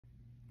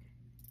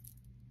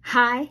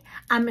Hi,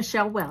 I'm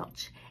Michelle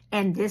Welch,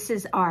 and this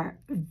is our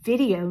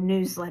video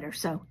newsletter.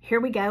 So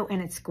here we go,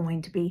 and it's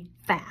going to be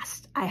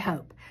fast, I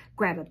hope.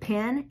 Grab a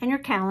pen and your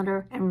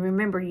calendar, and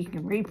remember, you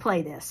can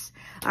replay this.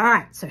 All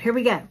right, so here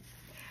we go.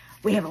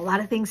 We have a lot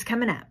of things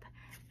coming up.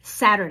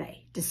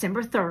 Saturday,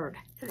 December 3rd,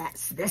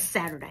 that's this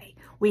Saturday,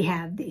 we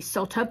have the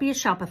SoulTopia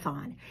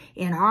Shop-a-thon.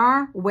 In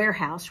our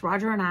warehouse,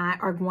 Roger and I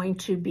are going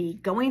to be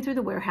going through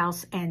the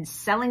warehouse and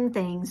selling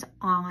things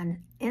on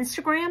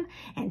Instagram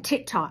and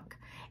TikTok.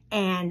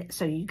 And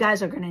so you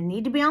guys are going to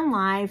need to be on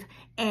live,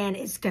 and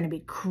it's going to be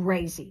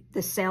crazy.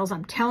 The sales,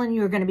 I'm telling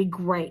you, are going to be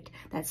great.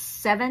 That's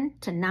 7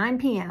 to 9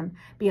 p.m.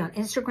 Be on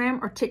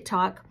Instagram or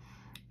TikTok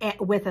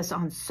with us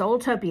on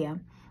SoulTopia.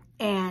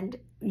 And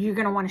you're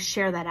going to want to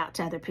share that out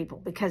to other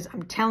people because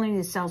I'm telling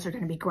you, the sales are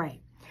going to be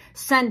great.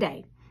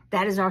 Sunday,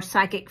 that is our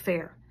psychic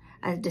fair,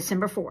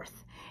 December 4th.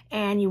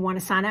 And you want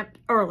to sign up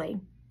early.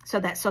 So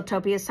that's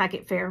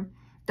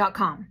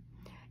SoulTopiaPsychicFair.com.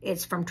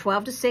 It's from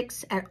 12 to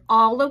 6 at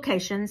all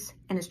locations,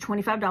 and it's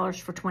 $25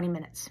 for 20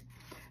 minutes.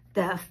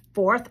 The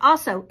 4th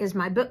also is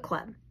my book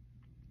club,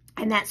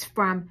 and that's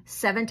from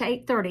 7 to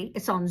 8:30.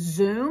 It's on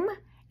Zoom,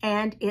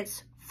 and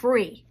it's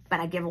free, but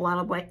I give a lot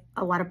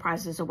of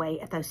prizes away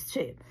at those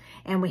two,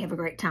 and we have a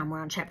great time.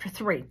 We're on chapter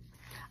 3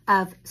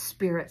 of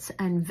Spirits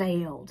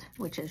Unveiled,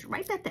 which is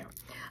right back there.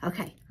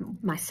 Okay,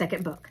 my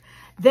second book.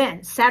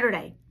 Then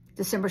Saturday,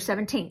 December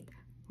 17th,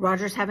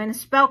 Roger's having a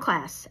spell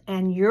class,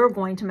 and you're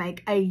going to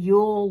make a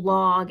Yule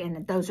log,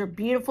 and those are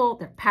beautiful,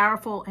 they're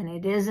powerful, and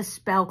it is a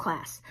spell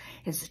class.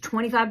 It's a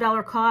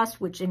 $25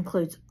 cost, which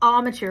includes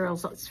all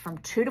materials. It's from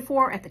 2 to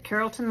 4 at the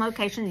Carrollton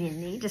location. You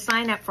need to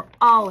sign up for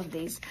all of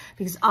these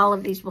because all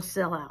of these will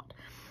sell out.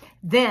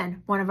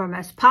 Then, one of our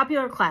most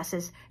popular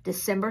classes,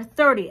 December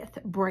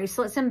 30th,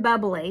 Bracelets and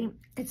Bubbly.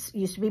 It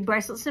used to be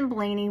Bracelets and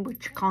Blaney. We're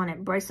calling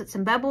it Bracelets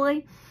and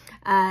Bubbly.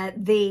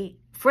 The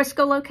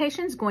Frisco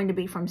location is going to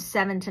be from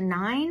 7 to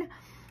 9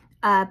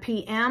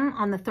 p.m.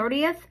 on the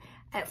 30th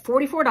at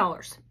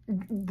 $44,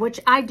 which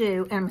I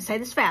do, and I'm going to say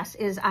this fast,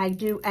 is I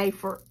do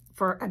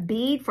for a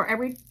bead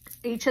for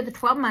each of the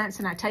 12 months,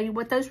 and I tell you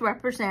what those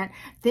represent.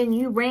 Then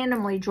you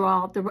randomly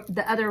draw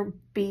the other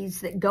beads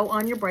that go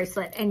on your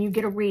bracelet, and you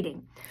get a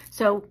reading.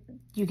 So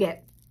you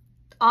get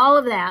all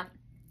of that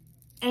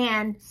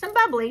and some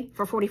bubbly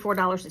for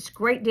 $44. It's a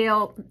great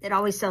deal. It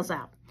always sells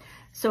out.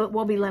 So it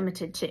will be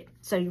limited too.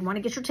 So you want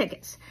to get your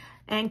tickets.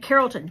 And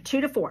Carrollton,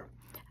 2 to 4,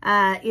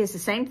 is the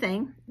same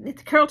thing. At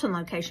the Carrollton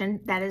location,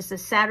 that is the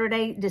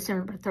Saturday,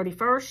 December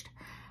 31st.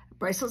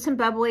 Bracelets and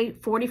Bubbly,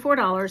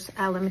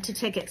 $44, limited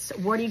tickets.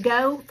 Where do you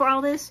go for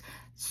all this?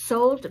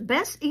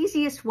 Best,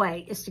 easiest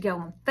way is to go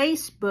on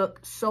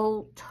Facebook,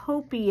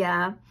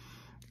 SoulTopia,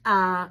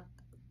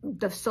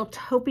 the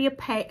SoulTopia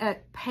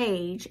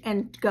page,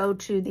 and go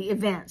to the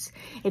events.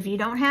 If you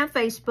don't have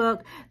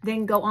Facebook,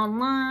 then go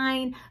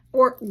online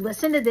or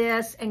listen to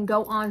this and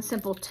go on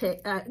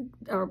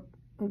or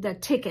the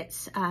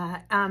tickets,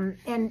 or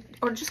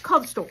just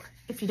call the store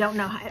if you don't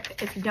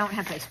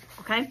have Facebook.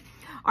 Okay.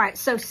 All right.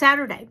 So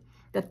Saturday,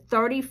 the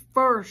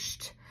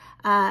 31st,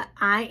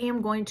 I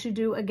am going to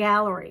do a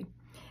gallery.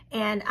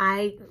 And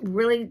I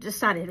really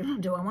decided,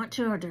 do I want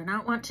to or do I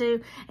not want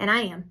to? And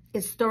I am.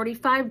 It's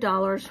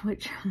 $35,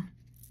 which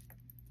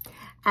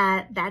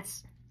I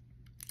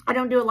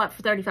don't do a lot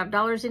for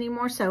 $35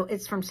 anymore. So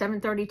it's from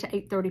 7:30 to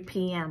 8:30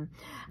 p.m.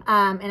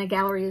 And a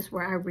gallery is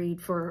where I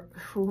read for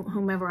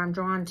whomever I'm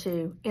drawn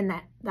to in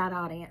that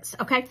audience.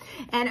 Okay.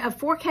 And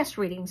forecast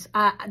readings,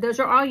 those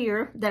are all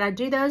year that I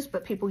do those,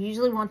 but people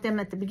usually want them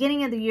at the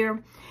beginning of the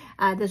year.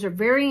 Those are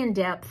very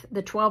in-depth.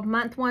 The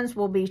 12-month ones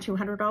will be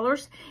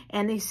 $200,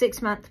 and the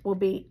 6-month will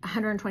be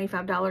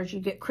 $125. You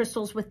get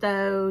crystals with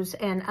those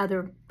and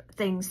other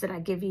things that I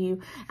give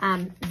you.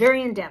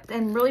 Very in-depth.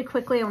 And really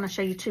quickly, I want to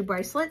show you 2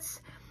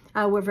 bracelets.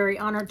 We're very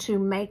honored to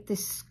make the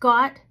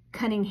Scott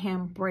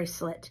Cunningham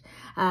bracelet,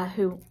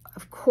 who,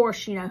 of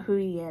course, you know who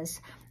he is.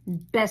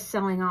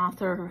 Best-selling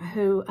author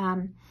who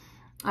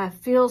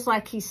feels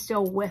like he's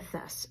still with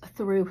us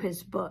through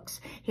his books.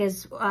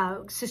 His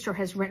sister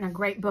has written a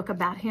great book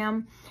about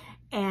him,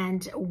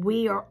 and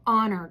we are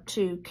honored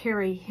to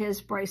carry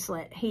his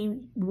bracelet. He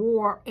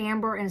wore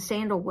amber and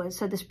sandalwood,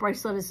 so this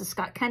bracelet is a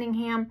Scott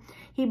Cunningham.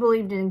 He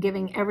believed in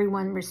giving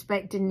everyone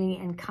respect, dignity,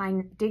 and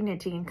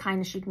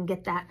kindness. You can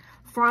get that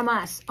from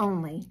us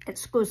only,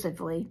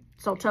 exclusively,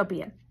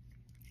 SoulTopia.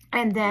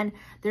 And then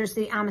there's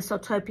the I'm a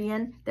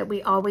SoulTopian that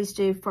we always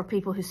do for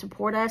people who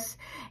support us.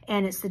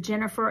 And it's the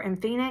Jennifer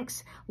and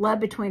Phoenix,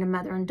 Love Between a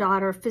Mother and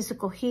Daughter,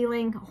 Physical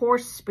Healing,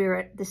 Horse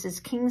Spirit. This is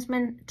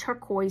Kingsman,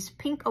 Turquoise,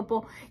 Pink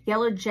Opal,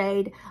 Yellow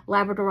Jade,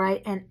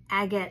 Labradorite, and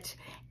Agate.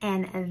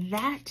 And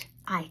that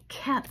I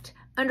kept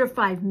under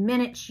 5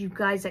 minutes. You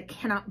guys, I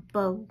cannot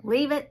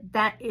believe it.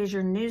 That is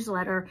your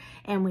newsletter.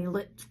 And we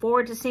look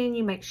forward to seeing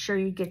you. Make sure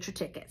you get your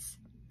tickets.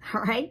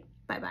 All right.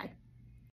 Bye-bye.